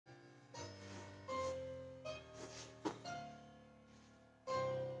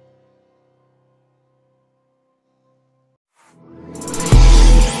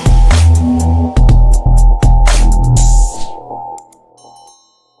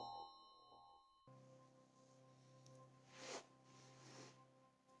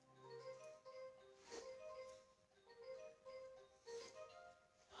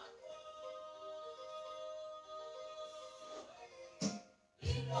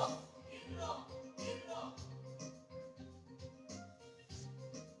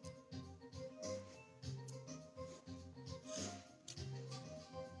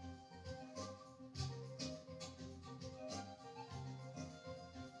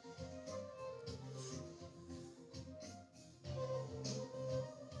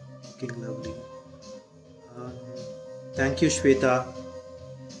looking lovely. Um, Thank you, Shweta.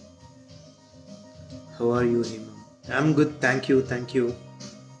 How are you, Himam? I'm good. Thank you. Thank you.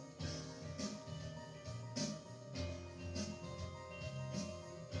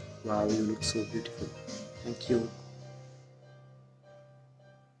 Wow, you look so beautiful. Thank you.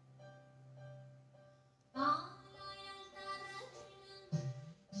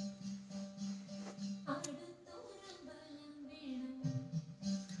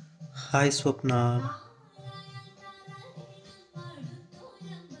 Hi, Swapna.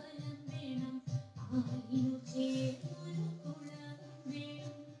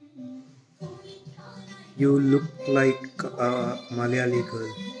 You look like a Malayali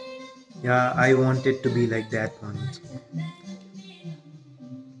girl. Yeah, I wanted to be like that one.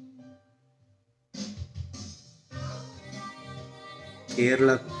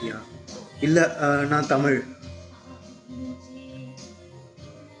 Kerala, yeah. இல்ல நான் Tamil.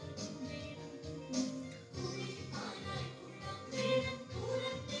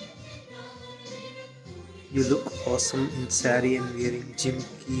 You look awesome in saree and wearing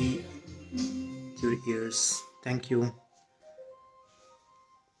jimki to your ears. Thank you.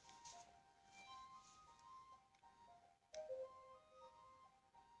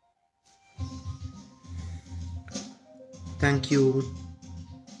 Thank you.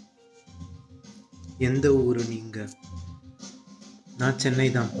 எந்த ஊரு நீங்க? நான் சென்னை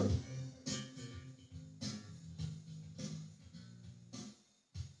தான்ப்பா.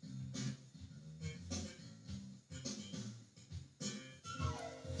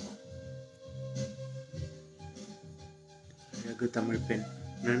 அழகு தமிழ் பெண்.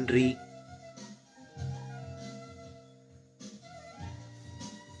 நன்றி.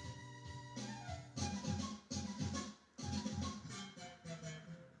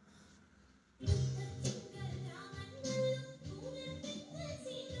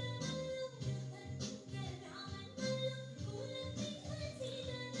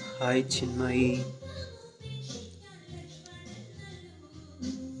 Hi Chinmay.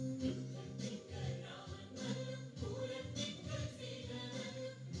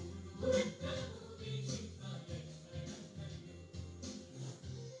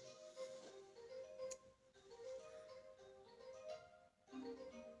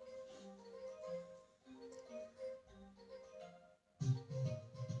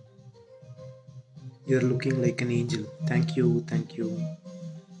 You're looking like an angel. Thank you. Thank you.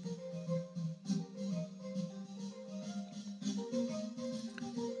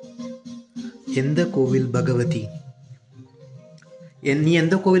 எந்த கோவில் பகவதி? நீ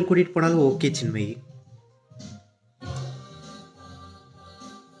எந்த கோவில் கூட்டிட்டு போனாலும் okay Chinmayi.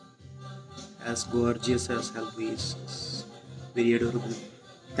 As gorgeous as always. Very adorable.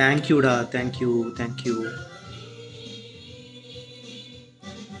 Thank you da. Thank you. Thank you.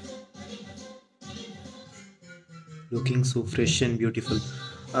 Looking so fresh and beautiful.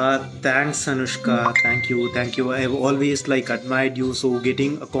 Thanks Anushka. Thank you. Thank you. I have always like admired you, so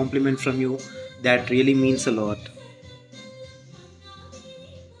getting a compliment from you, that really means a lot.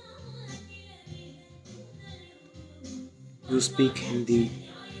 You speak Hindi.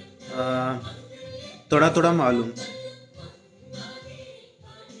 थोड़ा थोड़ा मालूम.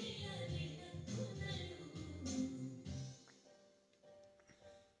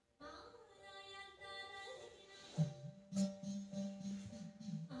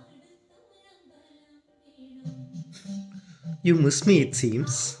 You miss me, it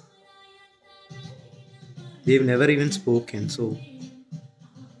seems. They've never even spoken, so.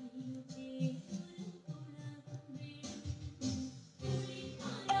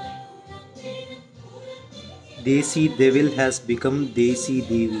 Desi Devil has become Desi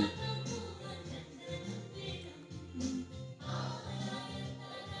Devi.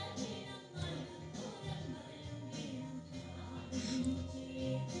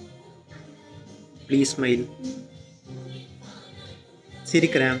 Please smile.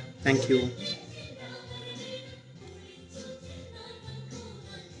 சிரிக்கிறேன். Thank you.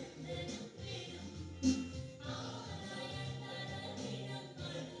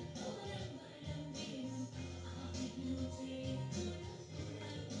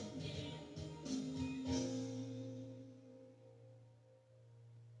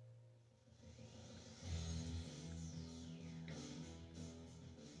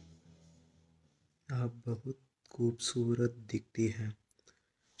 आप बहुत खूबसूरत दिखती हैं.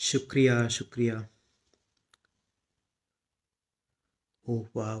 शुक्रिया शुक्रिया. Oh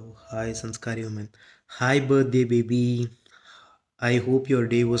wow. Hi Sanskari woman. Hi birthday baby. I hope your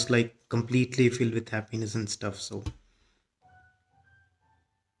day was like completely filled with happiness and stuff. So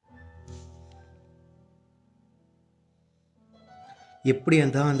எப்படி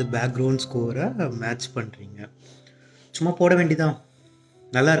அந்த பேக்ரவுண்ட் ஸ்கோரை மேட்ச் பண்ணுறீங்க? சும்மா போட வேண்டியதான்.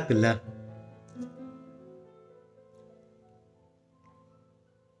 நல்லா இருக்குல்ல?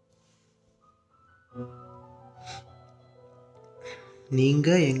 நீங்க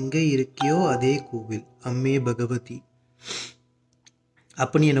எங்க இருக்கியோ அதே கோவில் அம்மே பகவதி.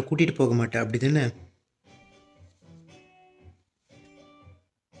 அப்ப நீ என்னை கூட்டிட்டு போக மாட்டே, அப்படி தானே?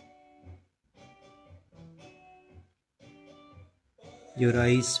 Your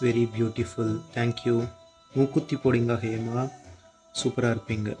eyes very beautiful, thank you. மூக்குத்தி போடுங்க ஹேமா, சூப்பராக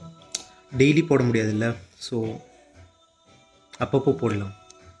இருப்பீங்க. டெய்லி போட முடியாதுல்ல, ஸோ அப்பப்போ போடலாம்.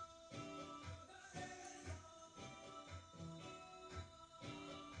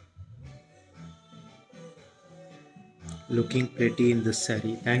 Looking pretty in this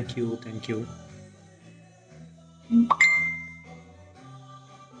saree. Thank you, thank you.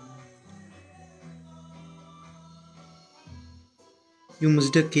 You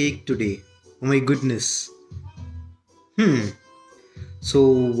missed a cake today. Oh my goodness. So,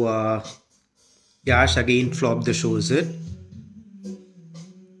 Yash again flopped the show, is it?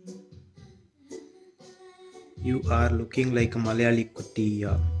 You are looking like a Malayali kutti.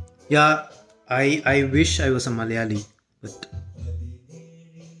 Yeah, I wish I was a Malayali, but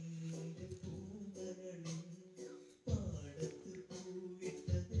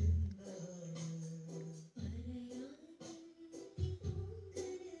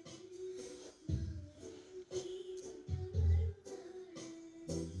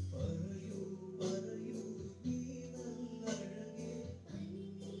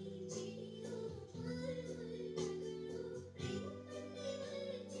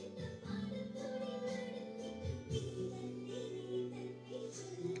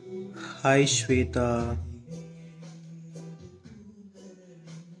hi Shweta.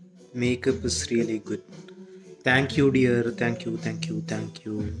 Makeup is really good. Thank you, dear. Thank you, thank you, thank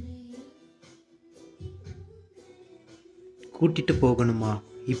you. கூட்டிட்டு போகணுமா?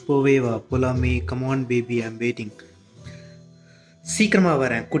 இப்போவே வா போலாமே. Come on baby, I'm waiting. சீக்கிரமா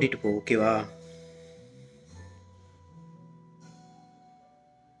வரேன், கூட்டிட்டு போ, ஓகேவா?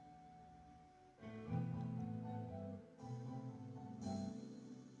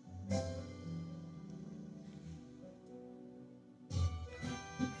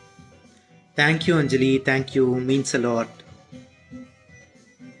 Thank you, Anjali. Thank you. Means a lot.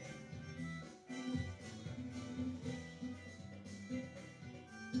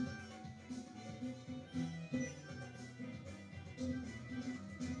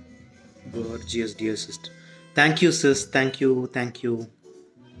 Gorgeous, dear sister. Thank you, sis. Thank you. Thank you.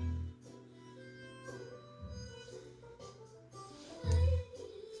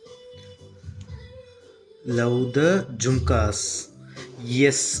 Love the jumkas.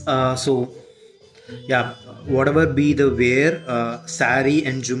 Yes. So, yeah, whatever be the wear, sari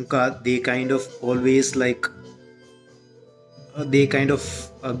and jumka, they kind of always like they kind of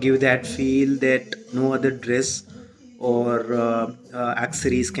give that feel that no other dress or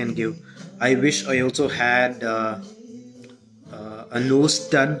accessories can give. I wish I also had a nose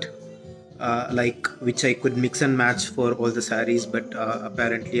stud like which I could mix and match for all the saris, but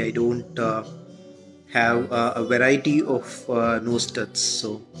apparently I don't have a variety of nose studs.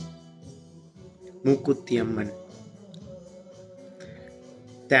 So Mukutti Amman.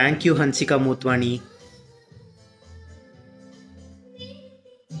 Thank you, Hansika Motwani.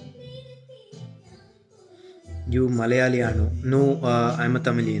 You Malayaliano? No, I'm a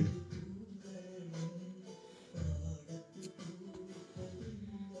Tamilian.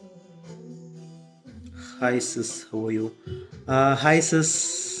 Hi sis, how are you? Hi sis,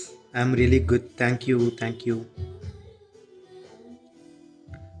 I'm really good. Thank you, thank you.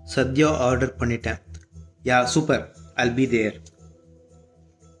 Sadhya order பண்ணிட்டேன். Yeah, super. I'll be there.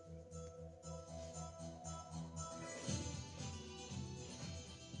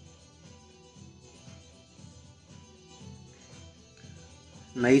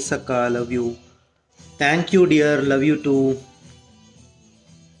 Nice Akka, love you. Thank you, dear. Love you too.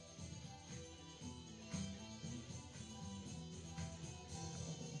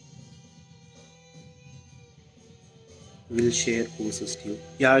 Will share poses to you.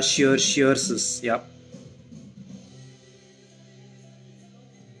 Yeah, sure, sure, sis. Yeah.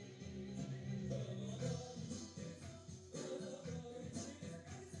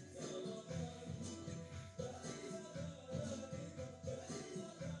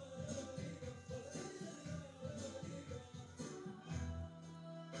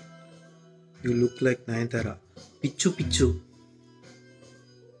 You look like Nayantara. Pichu Pichu.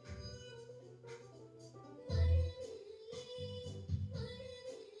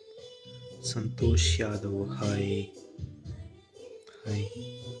 Santosh Yadav. Hi. Hi.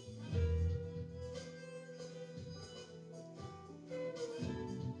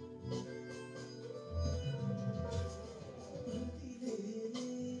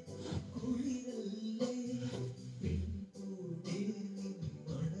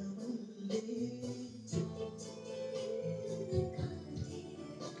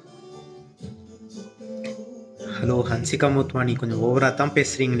 Hello Hansika Motwani, கொஞ்சம் ஓவராக தான்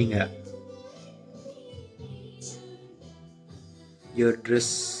பேசுகிறீங்க நீங்கள். Your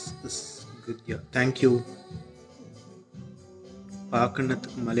dress is good. Yeah, thank you.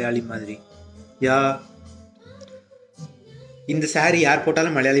 பார்க்கறதுக்கு மலையாளி மாதிரி. யா, இந்த saree யார்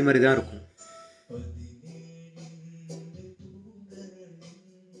போட்டாலும் மலையாளி மாதிரி தான் இருக்கும்.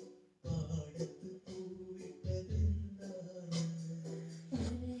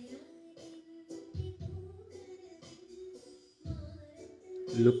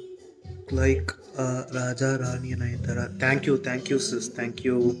 Look like Raja Rani Nayantara. Thank you sis, thank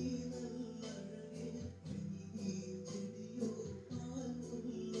you.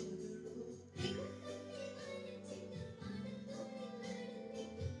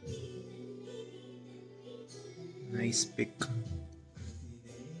 Nice pic.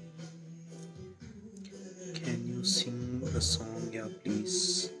 Can you sing a song? Yeah, please.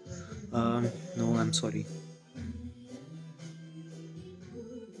 No, I'm sorry.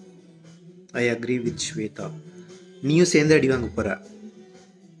 I agree with Shweta. நீயும் சேர்ந்து அடி வாங்க போற.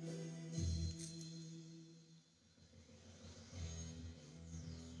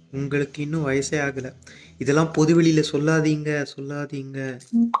 உங்களுக்கு இன்னும் வயசே ஆகல. இதெல்லாம் பொது வெளியில சொல்லாதீங்க.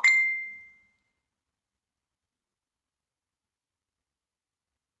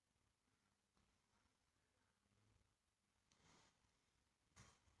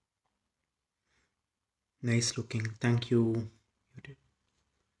 Nice looking. Thank you.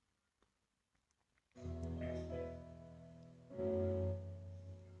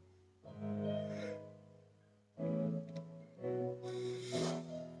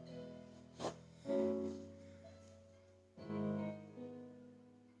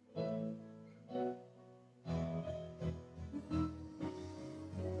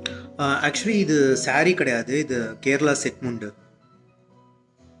 Actually இது saree கிடையாது, இது கேரளா செட் முண்டு.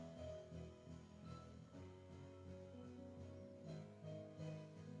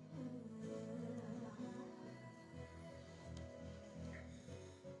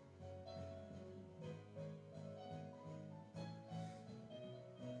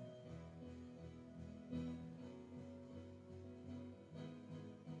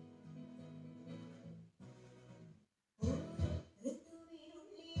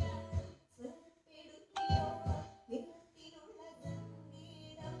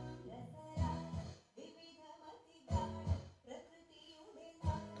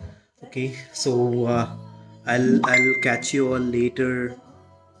 Okay, so I'll catch you all later.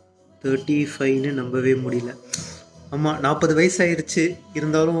 35ன்னு நம்பவே முடியல. ஆமாம், 40 வயசு ஆயிடுச்சு.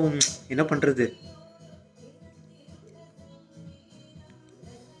 இருந்தாலும் என்ன பண்ணுறது.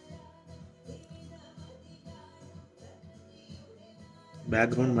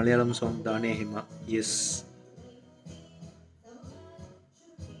 பேக்ரவுண்ட் மலையாளம் சாங் தானே ஹிமா? எஸ்.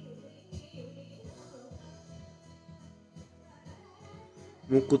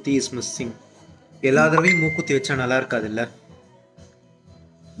 மூக்குத்தி இஸ் மிஸ்ஸிங். எல்லா தடவையும் மூக்குத்தி வச்சா நல்லா இருக்காதுல்ல.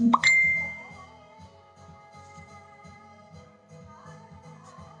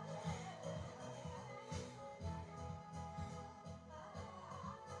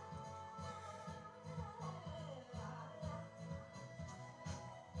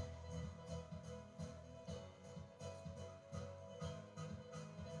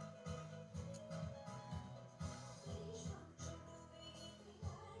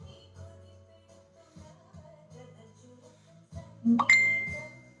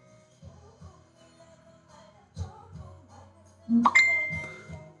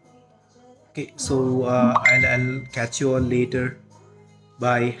 Okay, so I'll catch you all later.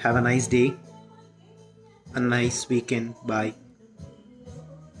 Bye. Have a nice day, a nice weekend. Bye.